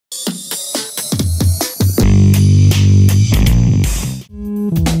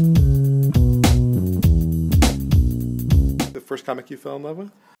first comic you fell in love with?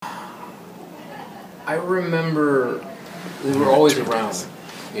 I remember they were always around,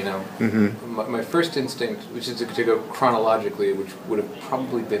 you know. Mm-hmm. My first instinct, which is to go chronologically, which would have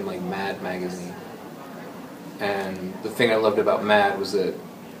probably been like Mad magazine. And the thing I loved about Mad was that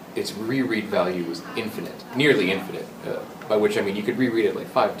its reread value was infinite, nearly infinite, by which I mean you could reread it like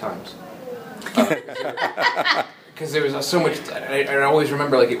 5 times. Because there was so much, I always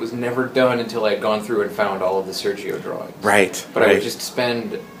remember like it was never done until I had gone through and found all of the Sergio drawings. Right. But I would just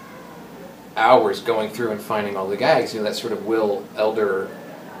spend hours going through and finding all the gags, you know, that sort of Will Elder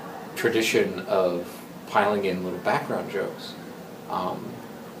tradition of piling in little background jokes.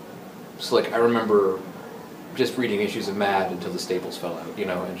 So like I remember just reading issues of Mad until the staples fell out, you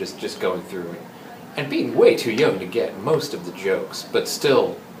know, and just going through and being way too young to get most of the jokes, but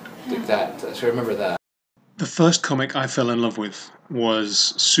still that, so I remember that. The first comic I fell in love with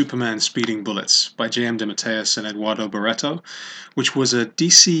was Superman Speeding Bullets by J.M. DeMatteis and Eduardo Barreto, which was a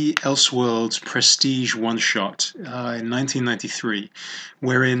DC Elseworlds prestige one-shot in 1993,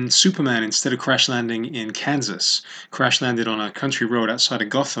 wherein Superman, instead of crash landing in Kansas, crash landed on a country road outside of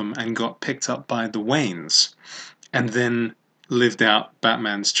Gotham and got picked up by the Waynes, and then lived out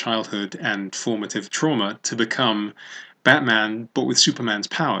Batman's childhood and formative trauma to become Batman, but with Superman's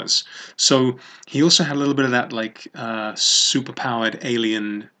powers. So he also had a little bit of that like superpowered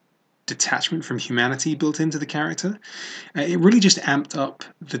alien detachment from humanity built into the character. It really just amped up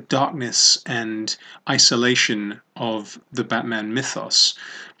the darkness and isolation of the Batman mythos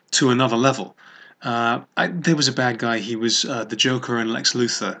to another level. There was a bad guy. He was the Joker and Lex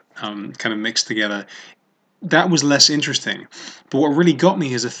Luthor kind of mixed together. That was less interesting. But what really got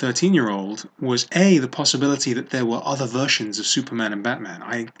me as a 13-year-old was the possibility that there were other versions of Superman and Batman.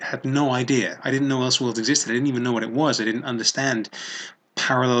 I had no idea. I didn't know Elseworlds existed. I didn't even know what it was. I didn't understand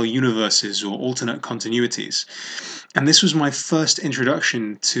parallel universes or alternate continuities. And this was my first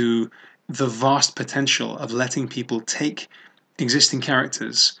introduction to the vast potential of letting people take existing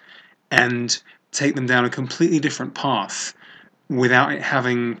characters and take them down a completely different path without it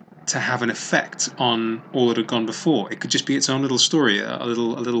having to have an effect on all that had gone before. It could just be its own little story, a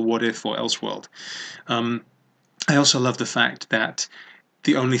little what if or Elseworld. I also love the fact that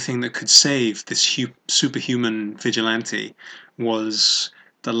the only thing that could save this superhuman vigilante was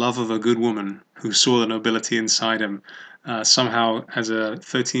the love of a good woman who saw the nobility inside him. Somehow, as a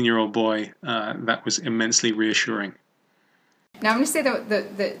 13-year-old boy, that was immensely reassuring. Now I'm going to say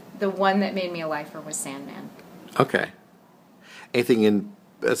the one that made me a lifer was Sandman. Okay. Anything in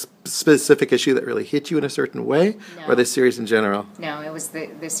a specific issue that really hit you in a certain way? No. Or the series in general? No, it was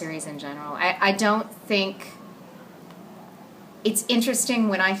the series in general. I don't think... It's interesting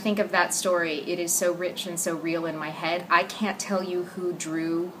when I think of that story, it is so rich and so real in my head. I can't tell you who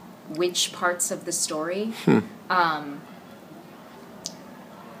drew which parts of the story.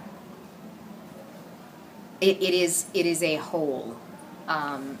 It is a whole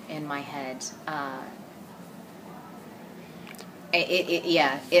in my head.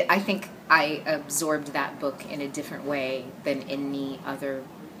 I think I absorbed that book in a different way than any other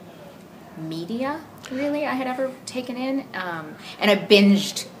media, really, I had ever taken in. And I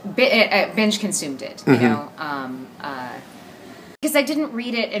binge consumed it, you know, because I didn't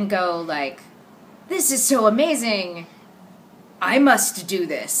read it and go like, this is so amazing, I must do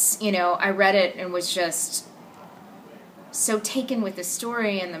this. You know, I read it and was just so taken with the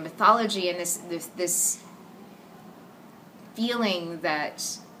story and the mythology and this feeling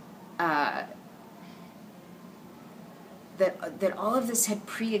that that all of this had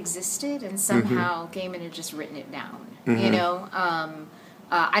pre-existed and somehow Gaiman had just written it down. You know,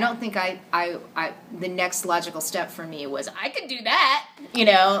 I don't think I the next logical step for me was I could do that. You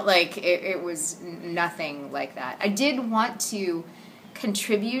know, like it was nothing like that. I did want to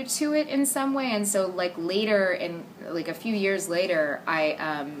contribute to it in some way, and so like later, in like a few years later, I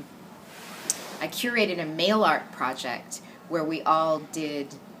curated a mail art project where we all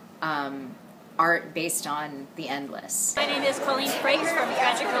did art based on The Endless. My name is Colleen Frakes from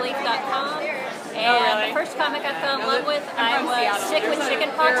TragicRelief.com, and the first comic I fell in love with, I was sick with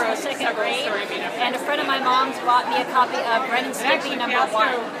chickenpox in the second grade, and a friend of my mom's bought me a copy of Ren and Stimpy #1. And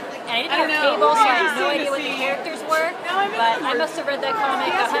I didn't have cable, so I had no idea what the characters were, but I must have read that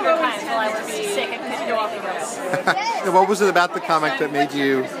comic 100 times while I was sick and couldn't do anything else. What was it about the comic that made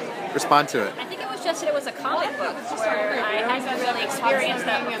you respond to it? I think it was just that it was a comic book where I hadn't really experienced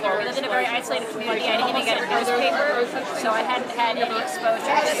that before. We lived in a very isolated community. I didn't even get a newspaper, so I hadn't had any exposure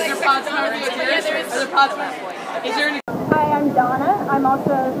to the words at that point. Hi, I'm Donna. I'm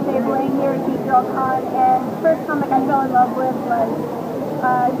also stabling here at Geek Girl Con, and the first comic I fell in love with was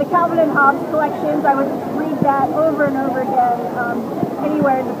the Calvin and Hobbes collections. I would read that over and over again,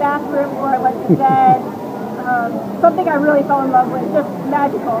 anywhere in the bathroom before I went to bed. Something I really fell in love with, just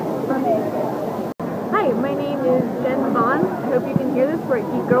magical for me. Hi, my name is Jen Vaughn. I hope you can hear this. We're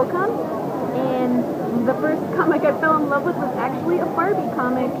at Geek Girl Con. And the first comic I fell in love with was actually a Barbie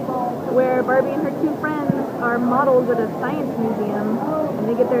comic, where Barbie and her two friends are models at a science museum, and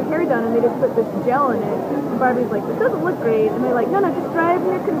they get their hair done and they just put this gel in it. And Barbie's like, this doesn't look great. And they're like, no, just drive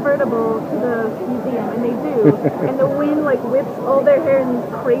your convertible to the museum. And they do. And the wind like whips all their hair in these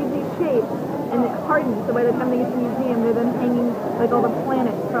crazy shapes, and it hardens. So by the time they get to the museum, they're then hanging like all the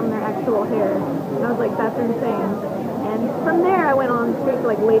planets from their actual hair. And I was like, that's insane. And from there, I went on straight to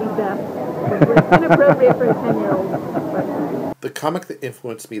like Lady Death, which was inappropriate for a 10-year-old. The comic that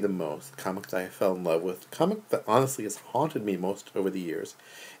influenced me the most, the comic that I fell in love with, the comic that honestly has haunted me most over the years,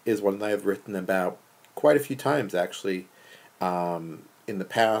 is one that I've written about quite a few times, actually. In the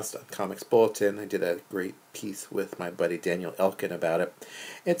past, on Comics Bulletin, I did a great piece with my buddy Daniel Elkin about it.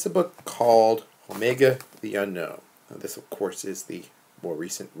 It's a book called Omega the Unknown. Now, this, of course, is the more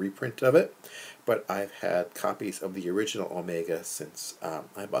recent reprint of it, but I've had copies of the original Omega since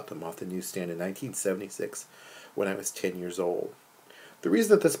I bought them off the newsstand in 1976 when I was 10 years old. The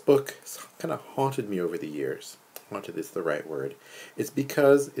reason that this book has kind of haunted me over the years, haunted is the right word, is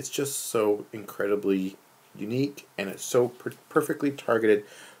because it's just so incredibly unique, and it's so perfectly targeted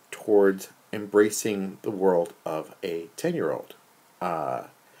towards embracing the world of a 10-year-old.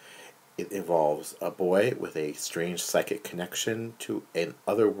 It involves a boy with a strange psychic connection to an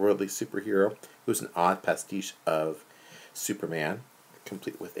otherworldly superhero who's an odd pastiche of Superman,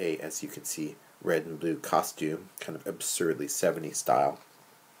 complete with a, as you can see, red and blue costume, kind of absurdly 70s style.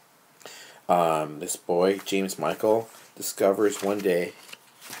 This boy, James Michael, discovers one day,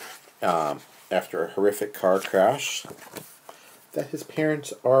 after a horrific car crash, that his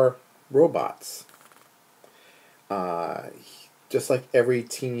parents are robots. Just like every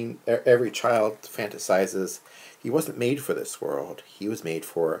child fantasizes, he wasn't made for this world. He was made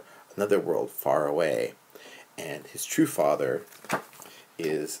for another world far away. And his true father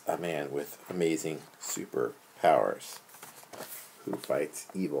is a man with amazing superpowers who fights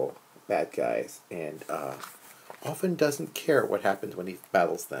evil bad guys and often doesn't care what happens when he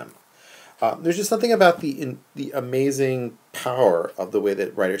battles them. There's just something about the amazing power of the way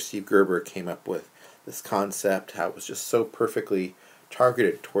that writer Steve Gerber came up with this concept, how it was just so perfectly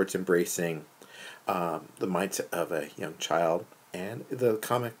targeted towards embracing the mindset of a young child. And the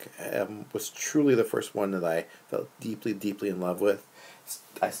comic was truly the first one that I felt deeply, deeply in love with.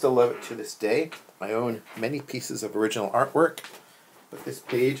 I still love it to this day. I own many pieces of original artwork, but this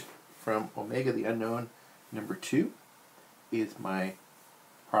page from Omega the Unknown #2 is my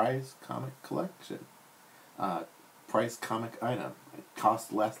prize comic collection. Prize comic item. It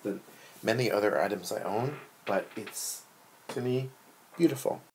costs less than many other items I own, but it's, to me, beautiful.